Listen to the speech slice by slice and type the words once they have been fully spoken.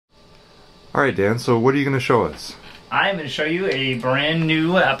Alright Dan, so what are you going to show us? I'm going to show you a brand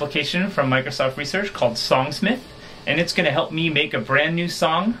new application from Microsoft Research called Songsmith, and it's going to help me make a brand new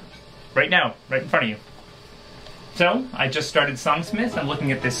song right now, right in front of you. So, I just started Songsmith. I'm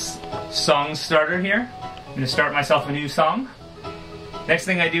looking at this song starter here. I'm going to start myself a new song. Next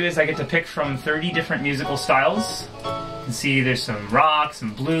thing I do is I get to pick from 30 different musical styles. You can see there's some rock,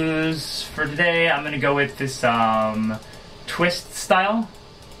 some blues. For today, I'm going to go with this twist style.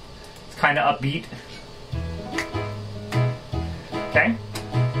 It's kind of upbeat. Okay.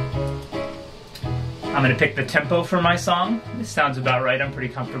 I'm going to pick the tempo for my song. This sounds about right. I'm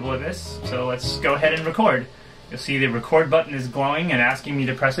pretty comfortable with this. So let's go ahead and record. You'll see the record button is glowing and asking me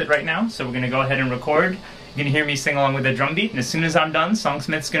to press it right now. So we're going to go ahead and record. You're going to hear me sing along with the drum beat. And as soon as I'm done,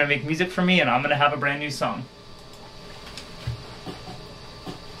 Songsmith's going to make music for me and I'm going to have a brand new song.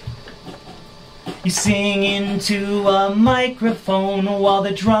 You sing into a microphone while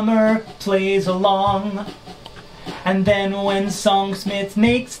the drummer plays along. And then when Songsmith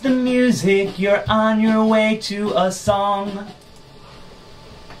makes the music, you're on your way to a song.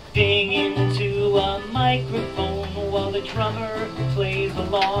 Sing into a microphone while the drummer plays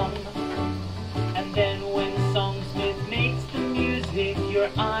along. And then when Songsmith makes the music, you're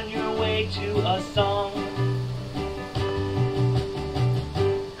on your way to a song.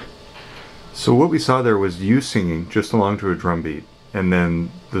 So what we saw there was you singing just along to a drum beat, and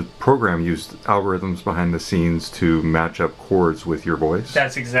then the program used algorithms behind the scenes to match up chords with your voice?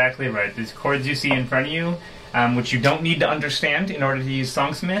 That's exactly right. These chords you see in front of you, which you don't need to understand in order to use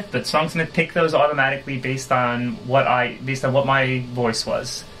Songsmith, but Songsmith picked those automatically based on what my voice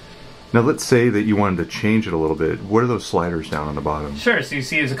was. Now let's say that you wanted to change it a little bit. What are those sliders down on the bottom? Sure, so you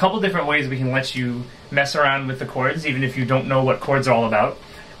see there's a couple different ways we can let you mess around with the chords, even if you don't know what chords are all about.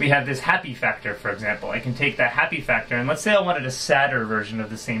 We have this happy factor, for example. I can take that happy factor, and let's say I wanted a sadder version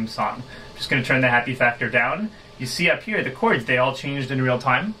of the same song. I'm just going to turn the happy factor down. You see up here, the chords, they all changed in real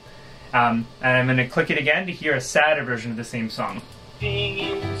time. And I'm going to click it again to hear a sadder version of the same song. Sing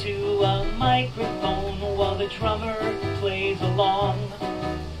into a microphone while the drummer plays along.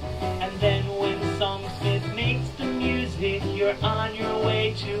 And then when Songsmith makes the music, you're on your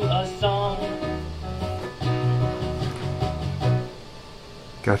way to a song.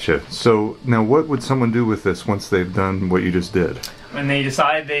 Gotcha. So now what would someone do with this once they've done what you just did? When they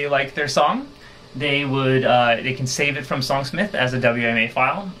decide they like their song, they can save it from Songsmith as a WMA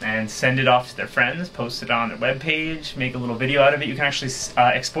file and send it off to their friends, post it on their webpage, make a little video out of it. You can actually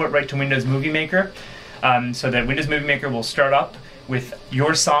export right to Windows Movie Maker, so that Windows Movie Maker will start up with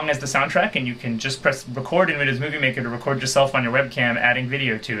your song as the soundtrack, and you can just press record in Windows Movie Maker to record yourself on your webcam adding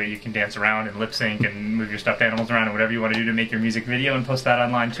video to it. You can dance around and lip sync and move your stuffed animals around and whatever you want to do to make your music video and post that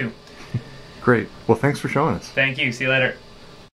online too. Great. Well, thanks for showing us. Thank you. See you later.